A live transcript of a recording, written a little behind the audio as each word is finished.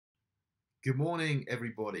Good morning,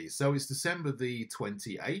 everybody. So it's December the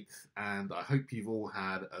 28th, and I hope you've all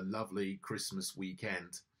had a lovely Christmas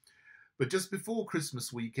weekend. But just before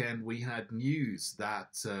Christmas weekend, we had news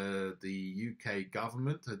that the UK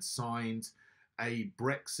government had signed a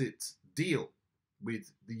Brexit deal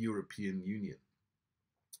with the European Union.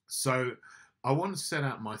 So I want to set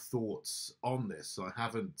out my thoughts on this. I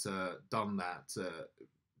haven't done that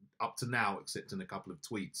up to now, except in a couple of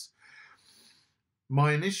tweets.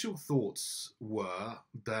 My initial thoughts were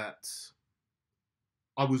that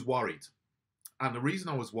I was worried. And the reason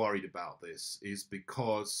I was worried about this is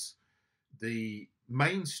because the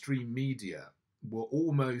mainstream media were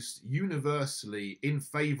almost universally in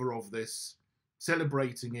favour of this,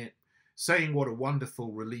 celebrating it, saying what a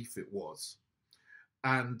wonderful relief it was.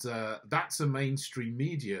 And that's a mainstream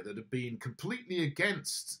media that have been completely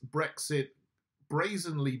against Brexit,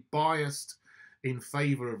 brazenly biased in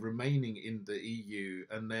favour of remaining in the EU,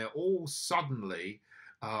 and they're all suddenly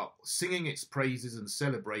singing its praises and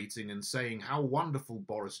celebrating and saying how wonderful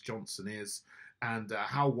Boris Johnson is and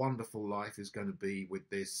how wonderful life is going to be with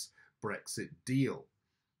this Brexit deal.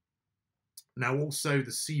 Now, also the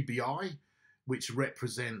CBI, which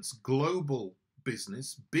represents global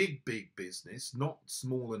business, big business, not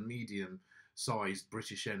small and medium-sized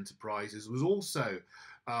British enterprises, was also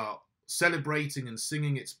celebrating and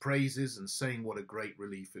singing its praises and saying what a great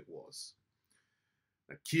relief it was.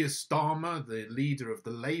 Keir Starmer, the leader of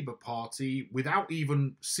the Labour Party, without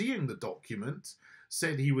even seeing the document,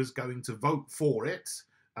 said he was going to vote for it.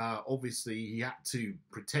 Obviously, he had to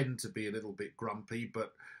pretend to be a little bit grumpy,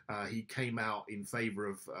 but he came out in favour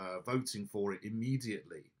of voting for it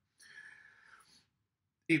immediately.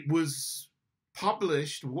 It was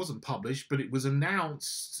published, it wasn't published, but it was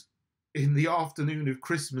announced in the afternoon of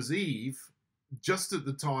Christmas Eve, just at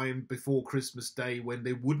the time before Christmas Day, when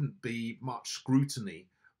there wouldn't be much scrutiny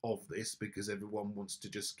of this because everyone wants to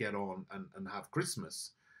just get on and have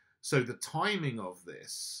Christmas. So the timing of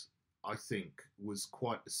this, I think, was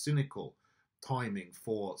quite a cynical timing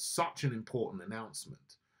for such an important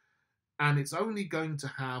announcement. And it's only going to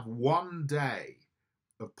have one day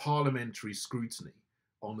of parliamentary scrutiny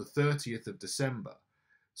on the 30th of December.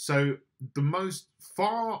 So the most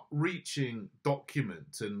far-reaching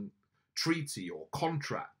document and treaty or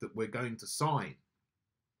contract that we're going to sign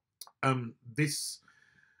this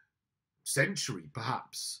century,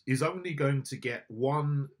 perhaps, is only going to get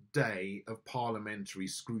one day of parliamentary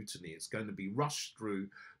scrutiny. It's going to be rushed through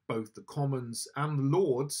both the Commons and the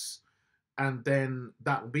Lords, and then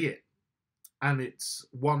that'll be it. And it's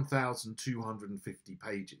 1,250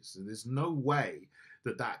 pages. And there's no way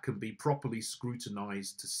that can be properly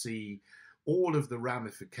scrutinised to see all of the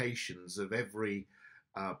ramifications of every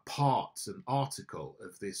part and article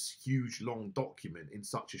of this huge long document in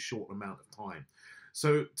such a short amount of time.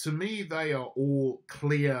 So to me, they are all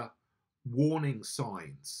clear warning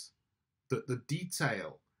signs that the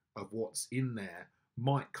detail of what's in there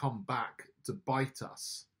might come back to bite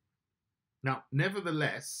us. Now,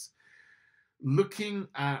 nevertheless, looking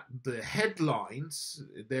at the headlines,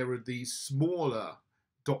 there are these smaller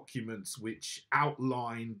documents which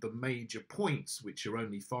outline the major points, which are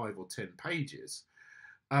only 5 or 10 pages.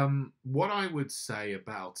 What I would say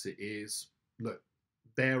about it is, look,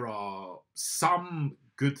 there are some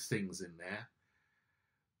good things in there,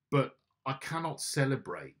 but I cannot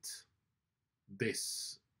celebrate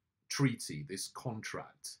this treaty, this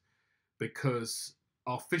contract, because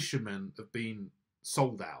our fishermen have been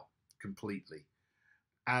sold out completely.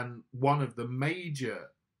 And one of the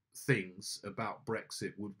major things about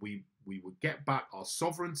Brexit would we would get back our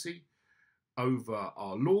sovereignty over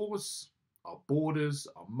our laws, our borders,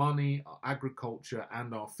 our money, our agriculture,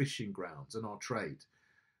 and our fishing grounds and our trade.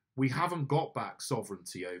 We haven't got back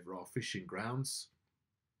sovereignty over our fishing grounds.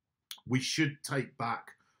 We should take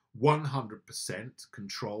back 100%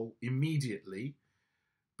 control immediately.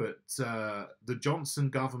 But the Johnson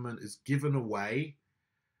government has given away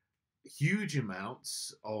huge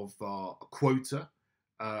amounts of quota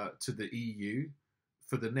to the EU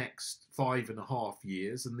for the next 5.5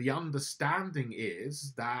 years. And the understanding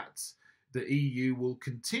is that the EU will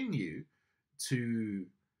continue to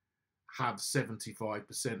have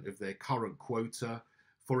 75% of their current quota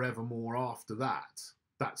forevermore after that.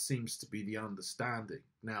 That seems to be the understanding.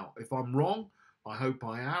 Now, if I'm wrong, I hope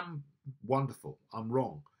I am. Wonderful. I'm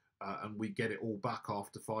wrong. And we get it all back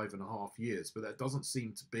after 5.5 years. But that doesn't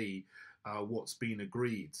seem to be what's been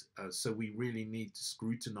agreed. So we really need to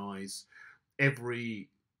scrutinise every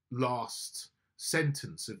last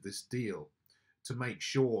sentence of this deal to make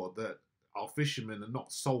sure that our fishermen are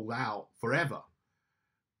not sold out forever,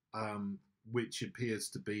 which appears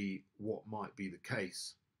to be what might be the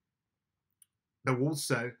case. Now,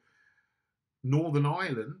 also, Northern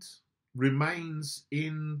Ireland remains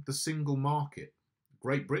in the single market.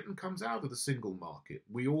 Great Britain comes out of the single market.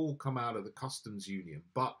 We all come out of the customs union,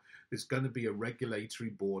 but there's going to be a regulatory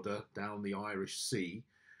border down the Irish Sea,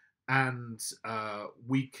 and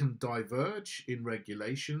we can diverge in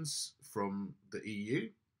regulations from the EU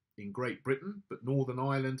in Great Britain, but Northern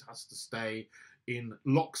Ireland has to stay in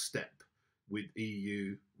lockstep with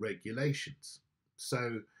EU regulations.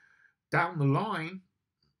 So down the line,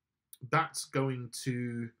 that's going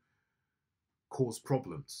to cause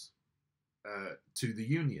problems to the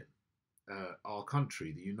Union, our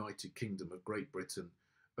country, the United Kingdom of Great Britain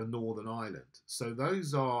and Northern Ireland. So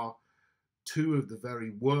those are two of the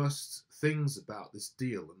very worst things about this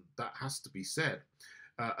deal, and that has to be said.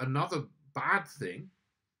 Another bad thing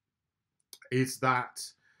is that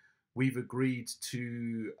we've agreed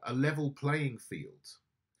to a level playing field,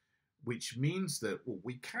 which means that, well,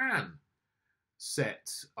 we can set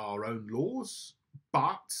our own laws,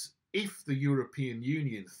 but if the European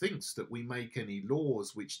Union thinks that we make any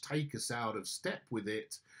laws which take us out of step with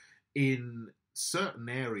it in certain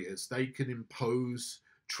areas, they can impose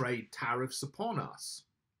trade tariffs upon us.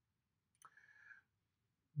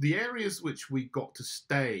 The areas which we got to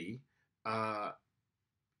stay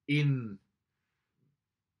in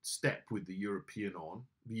step with the European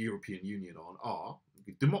Union on are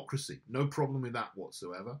democracy, no problem with that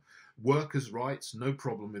whatsoever. Workers' rights, no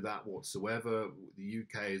problem with that whatsoever. The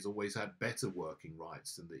UK has always had better working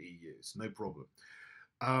rights than the EU, it's no problem.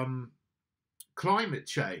 Climate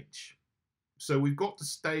change. So we've got to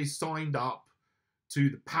stay signed up to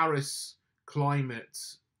the Paris Climate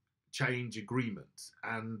Change Agreement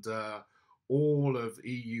and all of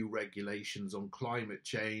EU regulations on climate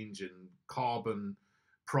change and carbon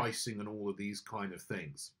pricing and all of these kind of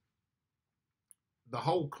things. The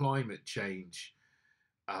whole climate change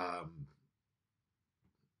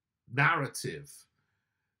narrative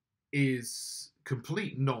is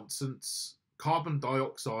complete nonsense. Carbon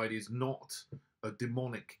dioxide is not a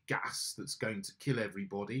demonic gas that's going to kill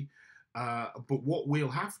everybody. But what we'll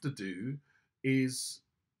have to do is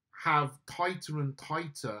have tighter and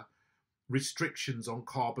tighter restrictions on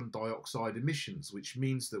carbon dioxide emissions, which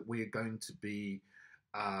means that we are going to be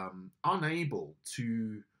unable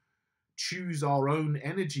to choose our own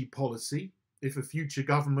energy policy. If a future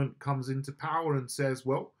government comes into power and says,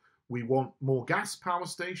 well, we want more gas power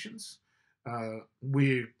stations,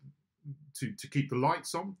 we're to keep the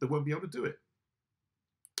lights on, they won't be able to do it.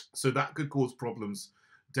 So that could cause problems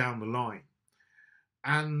down the line.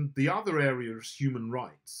 And the other area is human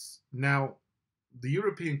rights. Now, the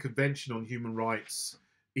European Convention on Human Rights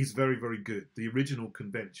is very, very good. The original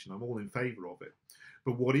convention, I'm all in favour of it.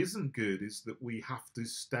 But what isn't good is that we have to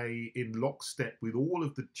stay in lockstep with all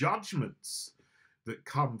of the judgments that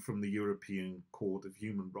come from the European Court of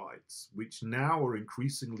Human Rights, which now are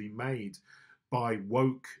increasingly made by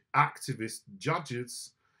woke activist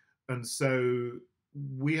judges. And so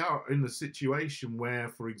we are in a situation where,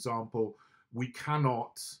 for example, we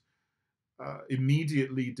cannot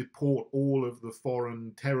immediately deport all of the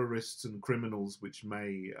foreign terrorists and criminals which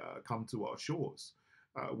may come to our shores.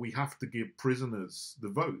 We have to give prisoners the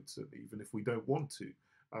vote, even if we don't want to,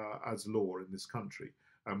 as law in this country,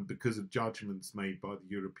 because of judgments made by the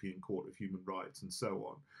European Court of Human Rights and so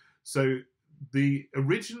on. So the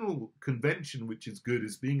original convention, which is good,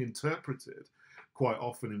 is being interpreted quite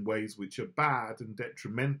often in ways which are bad and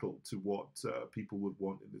detrimental to what people would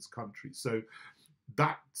want in this country. So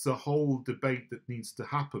that's a whole debate that needs to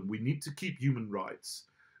happen. We need to keep human rights,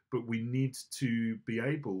 but we need to be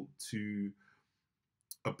able to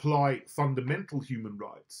apply fundamental human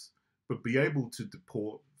rights, but be able to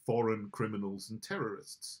deport foreign criminals and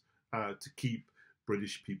terrorists to keep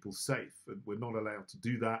British people safe. And we're not allowed to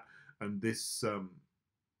do that. And this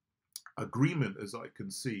agreement, as I can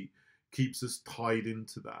see, keeps us tied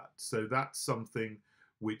into that. So that's something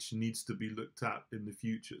which needs to be looked at in the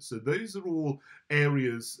future. So those are all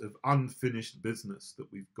areas of unfinished business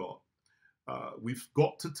that we've got. We've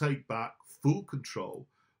got to take back full control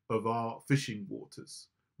of our fishing waters,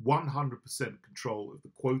 100% control of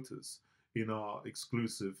the quotas in our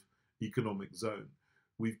exclusive economic zone.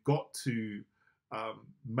 We've got to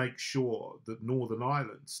make sure that Northern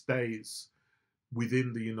Ireland stays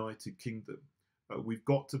within the United Kingdom. We've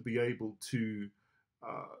got to be able to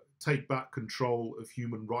take back control of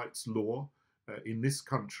human rights law in this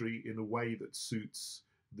country in a way that suits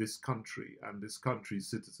this country and this country's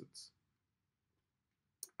citizens.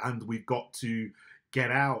 And we've got to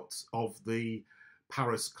get out of the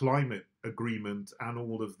Paris Climate Agreement and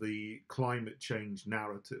all of the climate change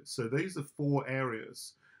narratives. So these are 4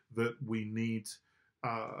 areas that we need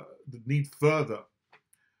that need further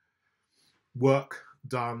work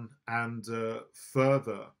done and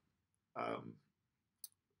further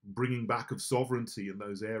bringing back of sovereignty in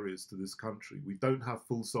those areas to this country. We don't have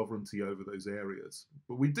full sovereignty over those areas,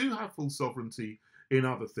 but we do have full sovereignty in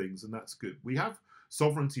other things, and that's good. We have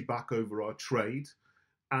sovereignty back over our trade,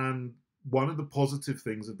 and one of the positive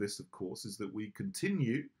things of this, of course, is that we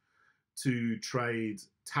continue to trade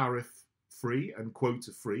tariff-free and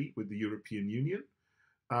quota-free with the European Union.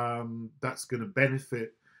 That's going to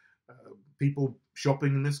benefit people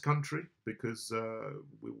shopping in this country, because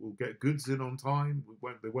we will get goods in on time.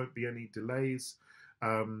 There won't be any delays,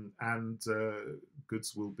 and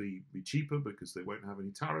goods will be cheaper because they won't have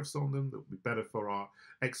any tariffs on them. That will be better for our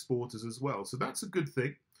exporters as well. So that's a good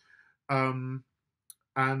thing, and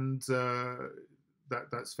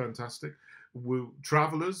that's fantastic.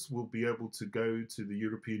 Travellers will be able to go to the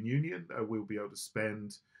European Union. We'll be able to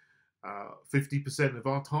spend 50% of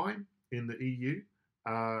our time in the EU.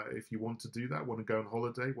 If you want to do that, want to go on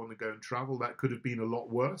holiday, want to go and travel, that could have been a lot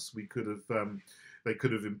worse. We could have, they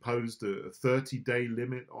could have imposed a 30-day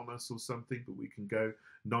limit on us or something, but we can go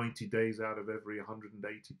 90 days out of every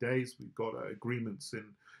 180 days. We've got agreements in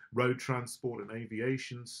road transport and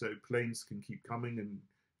aviation, so planes can keep coming and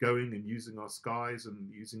going and using our skies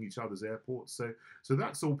and using each other's airports. So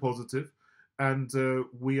that's all positive. And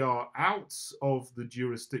we are out of the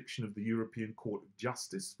jurisdiction of the European Court of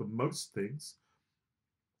Justice for most things.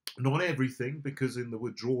 Not everything, because in the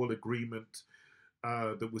withdrawal agreement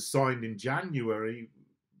that was signed in January,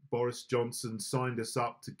 Boris Johnson signed us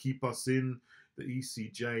up to keep us in the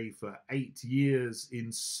ECJ for 8 years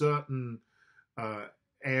in certain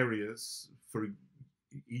areas for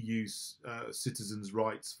EU citizens'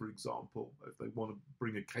 rights, for example. If they want to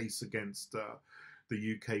bring a case against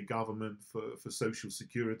the UK government for social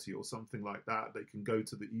security or something like that, they can go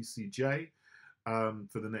to the ECJ.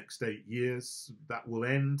 For the next 8 years. That will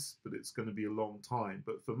end, but it's going to be a long time.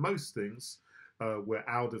 But for most things, we're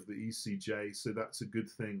out of the ECJ, so that's a good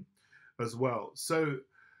thing as well. So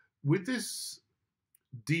with this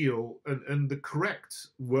deal, and the correct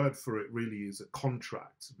word for it really is a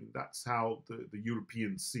contract. I mean, that's how the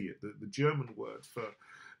Europeans see it. The German word for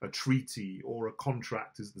a treaty or a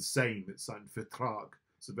contract is the same. It's ein Vertrag.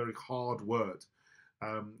 It's a very hard word.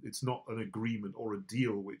 It's not an agreement or a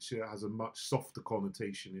deal, which has a much softer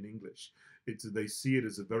connotation in English. They see it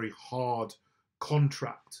as a very hard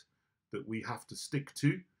contract that we have to stick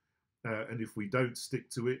to. And if we don't stick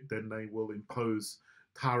to it, then they will impose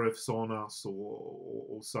tariffs on us,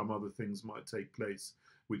 or some other things might take place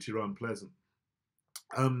which are unpleasant.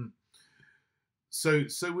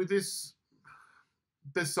 So with this,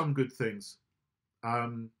 there's some good things.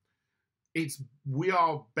 We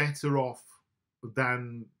are better off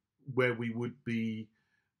than where we would be,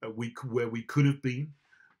 where we could have been.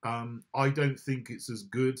 I don't think it's as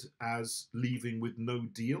good as leaving with no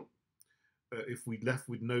deal. If we left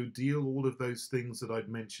with no deal, all of those things that I'd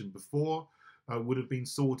mentioned before would have been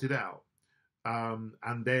sorted out.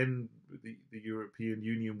 And then the European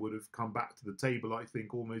Union would have come back to the table, I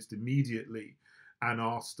think, almost immediately and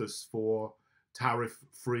asked us for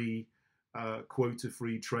tariff-free,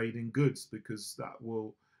 quota-free trade in goods, because that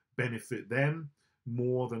will benefit them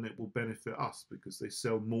more than it will benefit us, because they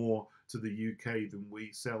sell more to the UK than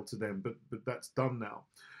we sell to them. But that's done now.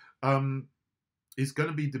 It's going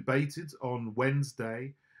to be debated on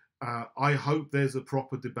Wednesday. I hope there's a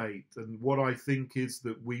proper debate. And what I think is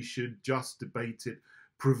that we should just debate it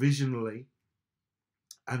provisionally.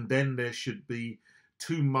 And then there should be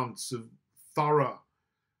 2 months of thorough,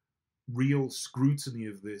 real scrutiny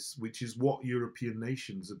of this, which is what European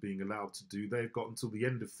nations are being allowed to do. They've got until the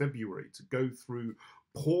end of February to go through,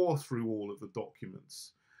 pour through all of the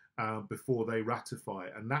documents before they ratify.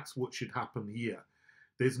 And that's what should happen here.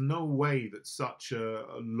 There's no way that such a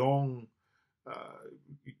long,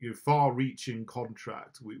 far-reaching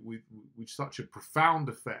contract with such a profound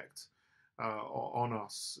effect on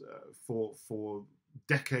us for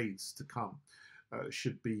decades to come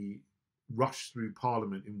should be rushed through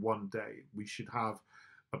Parliament in one day. We should have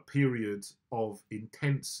a period of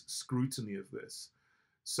intense scrutiny of this,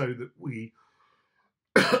 so that we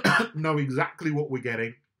know exactly what we're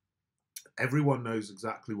getting. Everyone knows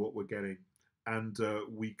exactly what we're getting, and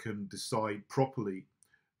we can decide properly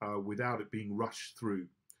without it being rushed through.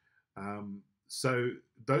 So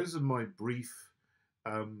those are my brief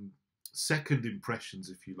second impressions,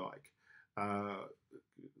 if you like,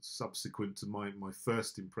 subsequent to my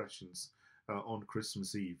first impressions on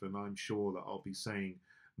Christmas Eve. And I'm sure that I'll be saying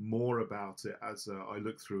more about it as I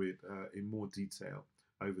look through it in more detail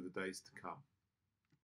over the days to come.